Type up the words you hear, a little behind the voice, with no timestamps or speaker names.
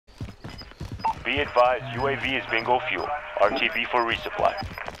Be advised, UAV is bingo fuel. RTB for resupply.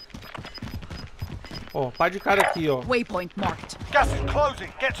 Ó, pá de cara aqui, ó. Waypoint marked. Gas is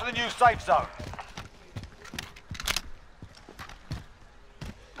closing. Get to the new safe zone.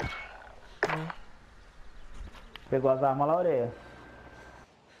 Pegou as armas lá, orelha.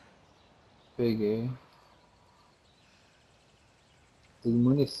 Peguei. Tem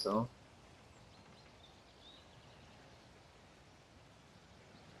munição.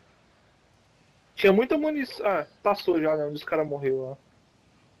 Tinha muita munição. Ah, passou já, né? Onde os caras morreram lá.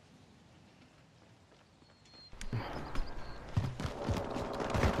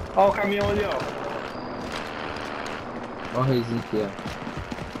 Ó o caminhão ali, ó. Ó o reizinho aqui, ó.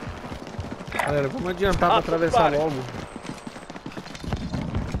 Galera, vamos adiantar pra atravessar logo.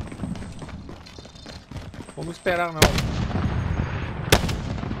 Vamos esperar não.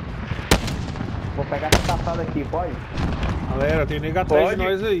 Vou pegar essa safada aqui, pode? Galera, tem nego atrás Pode. de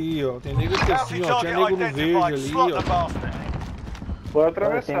nós aí, ó. Tem nego aqui assim, ó. Tinha nego no verde ali, Slot the ó. bastard. Bora Tem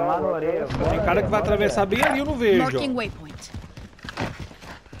atravessar. um lá no bora orelha. atravessar. Tem cara que vai atravessar bem ali no verde, Marking ó. waypoint.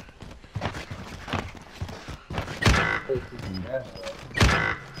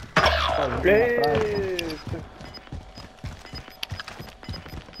 Eita.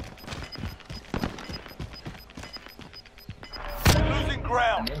 Losing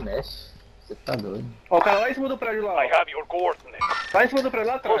ground. Nem mexe. Você tá doido. Ó o cara lá em cima do prédio lá. ó. have your coordinates. Lá em cima do prédio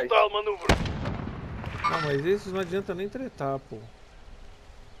lá atrás. maneuver. Não, mas esses não adianta nem tretar, pô.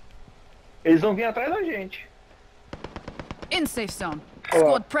 Eles vão vir atrás da gente. In safe zone. Olha lá.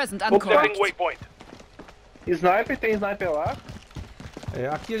 Squad present and Opa. correct. waypoint. Sniper, tem sniper lá. É,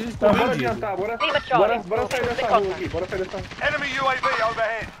 aqui a gente Então tá bora vendido. adiantar, bora Charlie. sair dessa rua aqui, bora sair dessa rua. Enemy UAV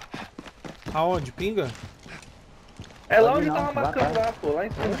overhead. Aonde? Pinga? É lá Pode onde não, tava lá marcando atrás. lá, pô, lá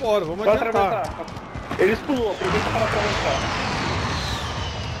em cima. Vambora, vamos Bora adiantar. atravessar. Eles pulou, aproveita para atravessar.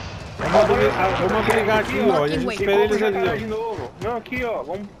 Vamos brigar aqui, ó. E a gente espera eles ali, jacaré de ó. novo. Não, aqui, ó.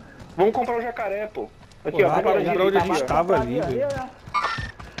 Vamos comprar o jacaré, pô. Aqui, Pô, ó. dá pra lembrar onde a gente tava ali, velho.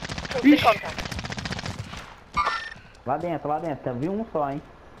 Vixe. Lá dentro. Vi um só, hein?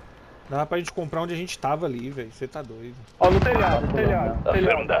 Dá pra gente comprar onde a gente tava ali, velho. Você tá doido. Ó, no telhado, no telhado.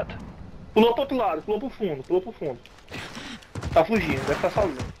 Affirm that. Pulou pro outro lado, pulou pro fundo. Tá fugindo, deve estar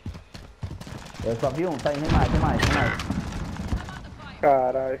sozinho. Eu só vi um, tá indo mais, tem mais.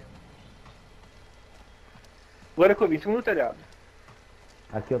 Caralho. Agora que eu vi, em cima do telhado.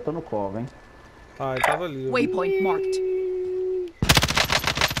 Aqui eu tô no covo, hein? Tá, ele tava ali, ó. Waypoint marked.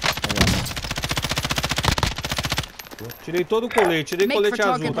 Tirei todo o colete, tirei Make colete for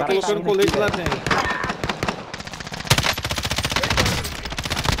azul. target Tá location. colocando colete lá dentro.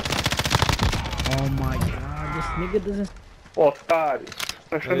 Oh my god, this nigga doesn't... Otários.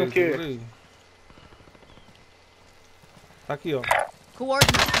 Tá achando o Segura quê? aí. Tá aqui, ó.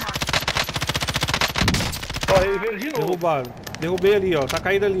 Coordinates marked. Ó, ele veio de novo. Derrubaram. Derrubei ali, ó. Tá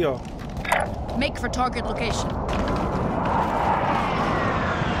caído ali, ó. Make for target location.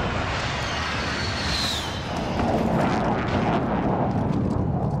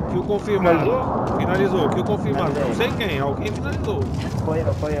 Kill confirmado. Finalizou? Finalizou. Kill confirmado. Não sei quem. Alguém finalizou. Foi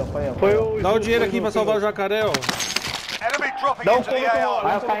eu. Foi o... Dá o dinheiro aqui pra salvar o jacaré, ó. Enemy dropping Dá um into the combo AR.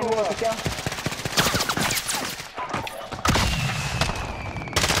 Vai, eu caí no outro aqui, ó.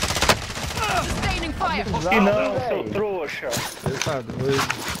 Sustaining fire. E não, véi. seu trouxa. Você tá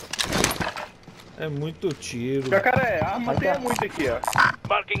doido. É muito tiro. Jacaré, arma tem muito aqui, ó.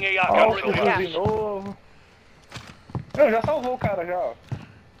 Marking Ó, AR. o fuzil de novo. Não, já salvou o cara, já, ó.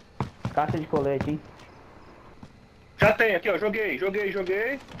 Caixa de colete, hein? Já tem aqui, ó. Joguei. Não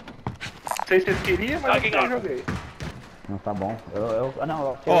sei se vocês queriam, mas eu joguei. Não, tá bom.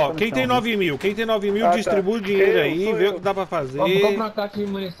 Não, Ó, quem tem 9 mil? Quem tem 9 mil, Ah, tá. distribui o dinheiro Eu, aí, sou vê eu. o que dá pra fazer. Compra uma caixa de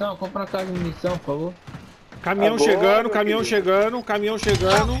munição, por favor. Caminhão Agora, chegando, meu caminhão querido. chegando, caminhão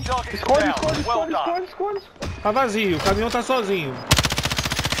chegando. Target is Esconde. down. Well done. Tá vazio, o caminhão tá sozinho.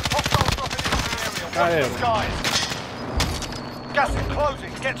 Hostiles dropping into the Ah, area. é. Watch the skies. Gas is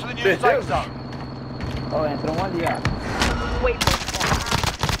closing. Get to the new Perdeu? safe zone. Ó, entrou um ali, ó. Waypoint.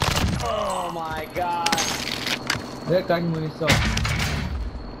 Oh my god. Cadê a caixa de munição?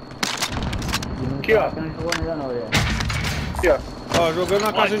 Aqui, ó. Você não jogou ainda não, olha. Aqui, ó. Ó, jogando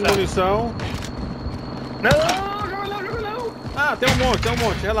na caixa de munição. Não, joga não. Ah, tem um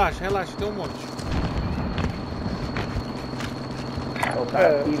monte. Relaxa, tem um monte. Ó, o cara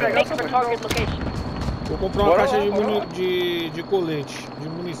É, aqui, pega velho. Make for target location. Vou comprar uma Bora caixa lá, de, bora lá. de colete, de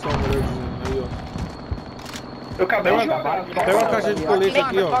munição, melhor dizendo. Aí, ó. Eu acabei de Pega, jogar. pega uma caixa de colete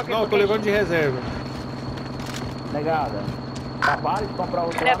aqui, ó. Não, eu tô levando de reserva. Negada. Acabaram de comprar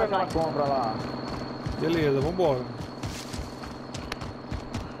outro Never lado, ela mind. compra lá. Beleza, vambora.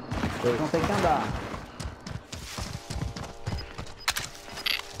 Eles vão ter que andar.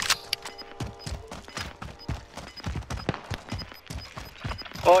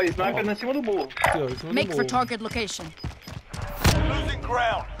 Ó, sniper em cima do morro. Aqui, ó, em cima do Make for morro. target location. Losing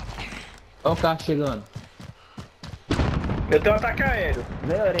ground. Olha o carro chegando. Eu tenho um ataque aéreo.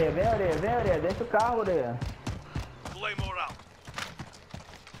 Vem, Orelha, vem, Orelha, vem, Orelha. Deixa o carro, Orelha. Claymore out.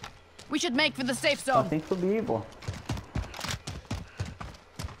 We should make for the safe Só zone. tem que subir, pô.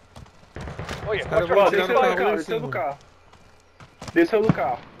 Olha, Cara, desceu vou do tirar carro, o carro lá em desceu do cima. carro. Desceu do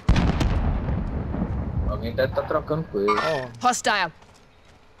carro. Alguém deve estar trocando com ele. Ó, Hostile.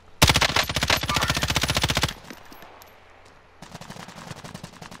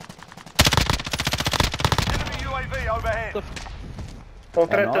 Enemy UAV overhead. Estão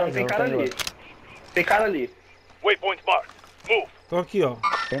tretando, nóis, tem eu cara tenho ali. Tem cara ali. Waypoint marked. Move. tô aqui, ó.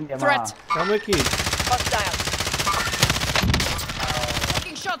 Tem mesmo Threat. Calma aqui. Hostile.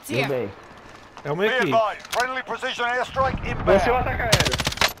 Taking shots here. Derrubei. Calma Be aqui. advised. Friendly precision airstrike Desceu o inbound. ataque aéreo.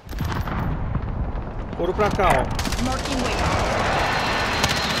 Foram pra cá, ó. Marking way.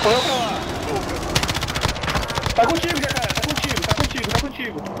 Correu pra lá. Tá contigo, Jacaré. Tá contigo, tá contigo, tá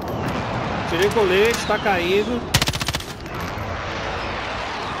contigo. Tirei colete, tá caído.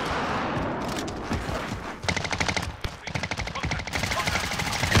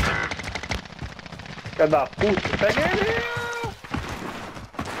 Filha da puta. Pega ele.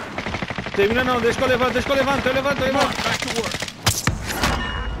 Termina não, deixa que eu levanto, eu levanto.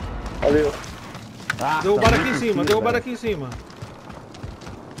 Valeu. Ah, Derrubaram tá aqui em muito cima, tiro, derrubaram velho. aqui em cima.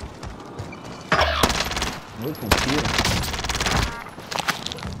 Muito tiro.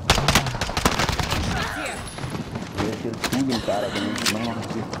 Eu tiro tudo em cara, não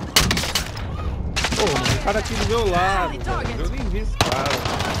consigo. Pô, mano, o cara aqui do meu lado, velho. Eu nem vi esse cara.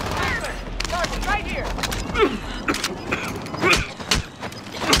 Target right here.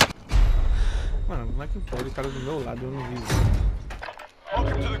 Mano, como é que pode o cara do meu lado? Eu não vi.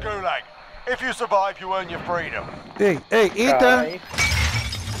 Welcome to the Gulag. If you survive, you earn your freedom. Ei, Ethan! Caralho.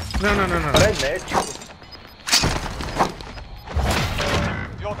 Não. Cara é médico.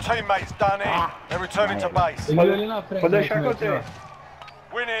 Your teammates done in. They're returning to base. Ele viu ali na frente. Vou deixar né, que eu como é tenho.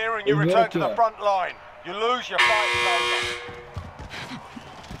 Win here and you Ele return aqui, to the ó. front line. You lose, your fight is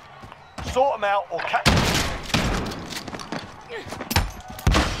over. Sort them out or catch.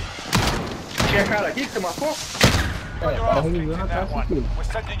 Tinha cara aqui que você marcou? Your tá ass kicked revisando in a that taça one. aqui. We're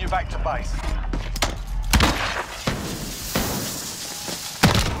sending you back to base.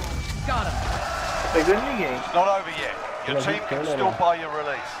 Got him. Pegando ninguém. It's not over yet. Your team can still buy your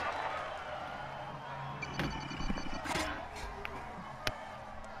release.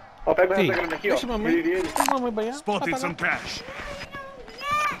 Ó, pega Sim, essa grana aqui, ó. deixa a mamãe. Revive ele. Deixa a mamãe banhar. Spotted Tá, tá, some tá. cash.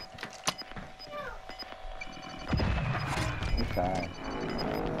 Cara.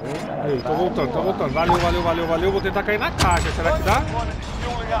 Aí, tô voltando. Valeu. Vou tentar cair na caixa. Será que dá? One that is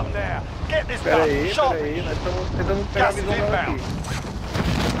fueling up there. Get this Pera done. aí, Shot. pera aí. Nós estamos tentando pegar a Gas is visão dela aqui. inbound.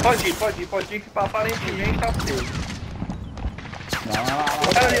 Pode ir, que aparentemente tá feio.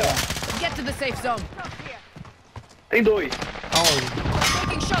 Não, Cara ali, ó. Get to the safe zone. Tem dois. Aonde?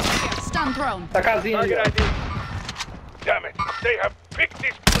 Taking shots here. Stand prone. Tá casinha ali, ó. Damn it. They have picked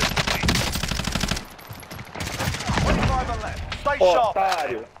this place. 25 and left. Stay Ó, sharp.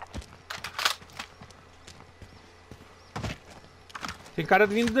 otário. Tem cara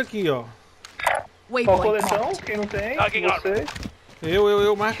vindo daqui, ó. Ó, Waypoint coleção, marked. quem não tem, Tagging você.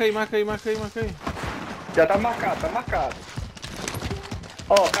 Eu. Marca aí. Já tá marcado.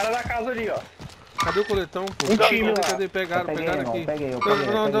 Ó, cara da casa ali, ó. Cadê o coletão, pô? Um time lá. Cadê? Pegaram Eu peguei, aqui. irmão, peguei, eu Não,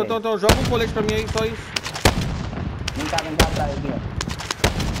 peguei. então, joga um colete pra mim aí, só isso. Vem cá atrás aqui, ó.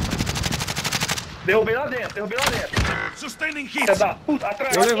 Derrubei lá dentro. Sustaining Filha da puta,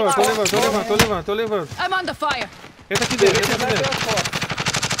 atrás. Eu levanto. I'm under fire. Entra aqui dentro.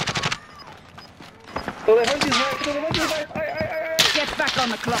 Tô levando de sniper. Ai. Get back on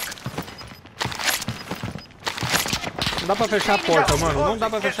the clock. Não dá pra fechar a porta, mano. Não dá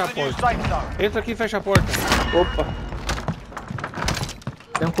pra fechar a porta. Entra aqui e fecha a porta. Opa.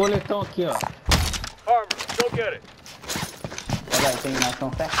 Tem um coletão aqui, ó. Armor, go get it. Olha, nós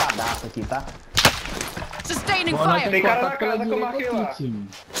estamos fechadaços aqui, tá? Sustaining Bom, nós fire. Tem cara cortar na pela casa que eu direita marquei aqui, lá. time.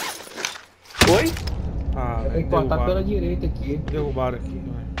 Oi? Ah, Tem que cortar pela direita aqui. derrubaram aqui.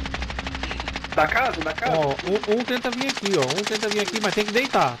 Vai. Da casa? Ó, um tenta vir aqui, ó. Mas tem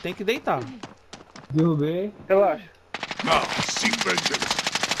que deitar. Derrubei. Relaxa. Now, seek vengeance.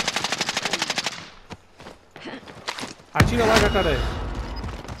 Atira lá, jacaré.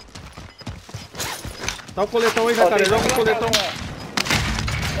 Dá o coletão aí, jacaré. Joga o coletão.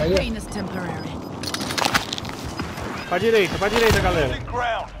 Aí, ó. Pain is temporary. Pra direita, galera.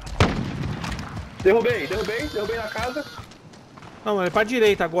 Ground. Derrubei na casa. Não, é pra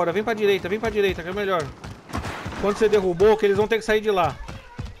direita agora. Vem pra direita que é melhor. Quando você derrubou, que eles vão ter que sair de lá.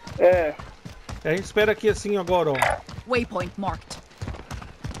 É. A gente espera aqui assim agora, ó. Waypoint marked.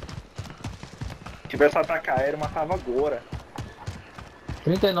 Se tivesse ataque aéreo, matava agora.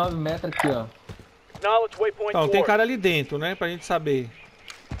 39 metros aqui, ó. Não, tem cara ali dentro, né? Pra gente saber.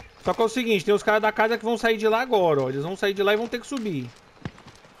 Só que é o seguinte, tem os caras da casa que vão sair de lá agora, ó. Eles vão sair de lá e vão ter que subir.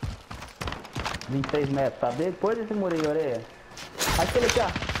 26 metros, tá? Depois desse murinho, orelha. Aquele aqui, ó.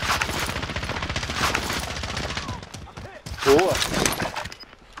 Boa.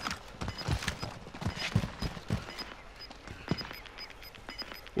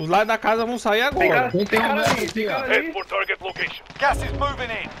 Os lá da casa vão sair agora. Tem cara ali, tem cara ali. Head for target location. Gas is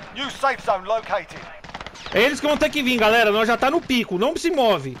moving in. New safe zone located. É eles que vão ter que vir, galera. Nós já tá no pico, não se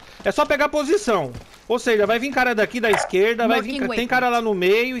move. É só pegar posição. Ou seja, vai vir cara daqui da esquerda, vai vir, tem cara lá no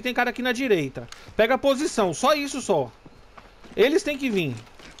meio e tem cara aqui na direita. Pega a posição, só isso só. Eles têm que vir.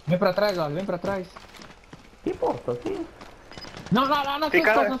 Vem pra trás, ó. Vem pra trás. Que pô, tô aqui. Não, lá nas Tem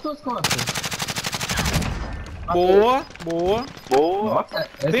suas cara- costas, nas suas costas. Boa, boa. Boa. Nossa,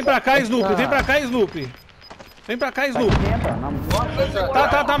 Vem pra cá, Snoopy, vem pra cá, Snoopy. Vem pra cá, Snoopy. Tenta,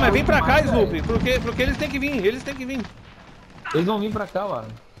 não. Tá, mas vem pra cá, Snoopy. Porque eles têm que vir, eles têm que vir. Eles vão vir pra cá, mano.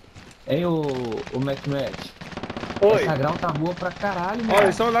 Hein, o Match. Oi. Essa grau tá boa pra caralho, Ó, mano. eles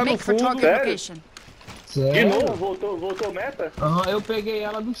estão lá no Make for fundo. target sério? location. De Sério? novo, voltou meta? Aham, eu peguei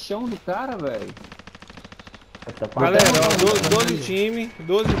ela do chão do cara, velho. Galera, ó, 12 time,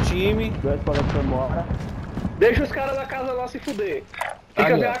 12 time. Dois colegas foi embora. Deixa os caras da casa lá se fuder. Fica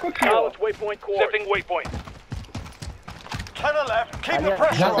Ali, ó. veaco aqui, ó. Waypoint core. Setting waypoint. 10 left. Keep the Já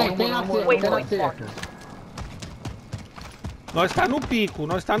pressure Já on. tem na cerca, tem na cerca. Nós tá no pico,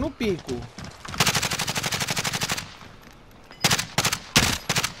 nós tá no pico.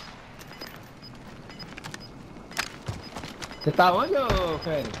 Você tá onde, ô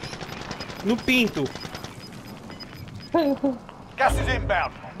Fênix? No pinto. Gas is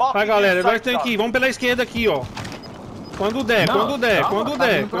inbound. Marking Vai, galera, new nós safe tem que ir. zone. Vamos pela esquerda aqui, ó. Quando der, Não, quando der, calma, quando tá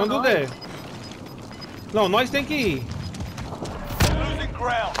der, vindo pra quando nós. der. Não, nós tem que ir. Losing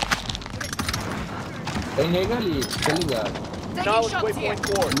ground. Tem nega ali, tá ligado? Taking shots here.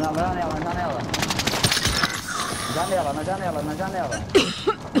 Na janela, na janela. Janela, na janela, na janela.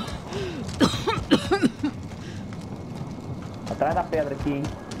 Atrás da pedra aqui, hein.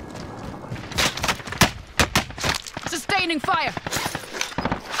 Sustaining fire.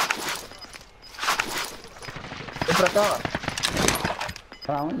 Vem pra cá, ó.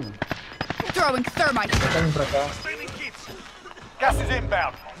 Pra onde? Throwing thermite. Tá vindo pra cá. Gas is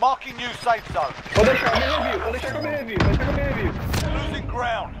inbound. Marking new safe zone. Vou deixar, me reviu, vou deixar que eu me reviu, Losing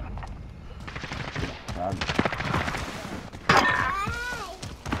ground.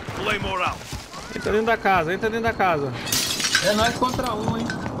 Claymore out. Entra dentro da casa, entra dentro da casa. É nós contra um, hein?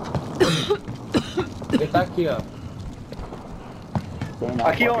 Ele tá aqui, ó. Tem não,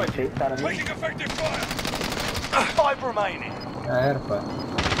 Aqui pô, onde? tem seis caras ali. Taking effective fire. 5 remaining. Já era, pai.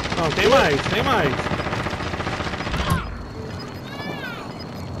 Não, tem mais, tem mais.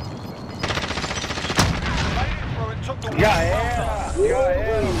 Made it through and took the Já win. era.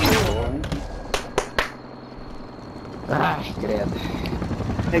 Ai, credo.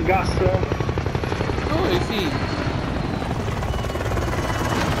 Regaçamos. Oi, filho.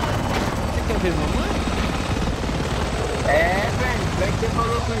 Você quer ver mamãe? É, velho. Bem que você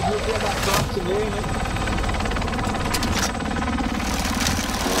falou que o jogo ia dar sorte mesmo, né?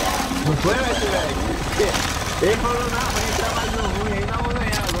 Não foi, velho? Ele falou, não, vai entrar mais um ruim aí, não vou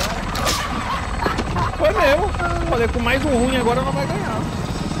ganhar agora. Foi mesmo. Falei, com mais um ruim agora não vai ganhar.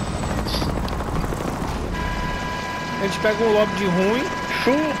 A gente pega um lobby de ruim e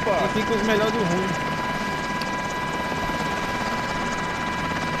Chupa. fica os melhores do ruim.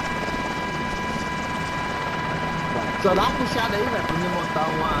 Só dá uma puxada aí, velho, pra me montar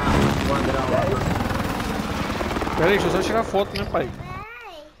uma grau lá. Pera aí, deixa eu só tirar foto, né, pai?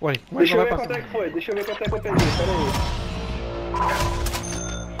 Ué, como é que Deixa eu não ver vai quanto é passar? que foi, deixa eu ver quanto é que eu peguei, pera aí.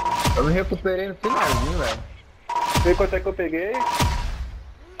 Eu me recuperei no finalzinho, velho. Vê quanto é que eu peguei.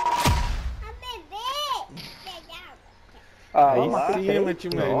 Ah, Aí lá. sim, meu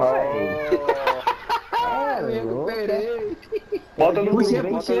time. É, Me recuperei. Bota no Puxa,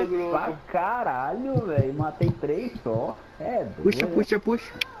 grupo, bota no grupo. pra caralho, velho. Matei 3 só. É, doido.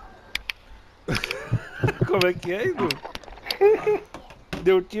 Puxa. Como é que é, Edu?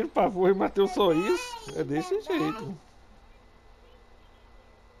 Deu tiro pra fora e mateu só isso? É desse jeito.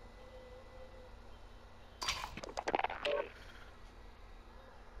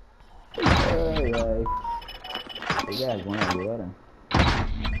 Ai, ai. Que vergonha agora.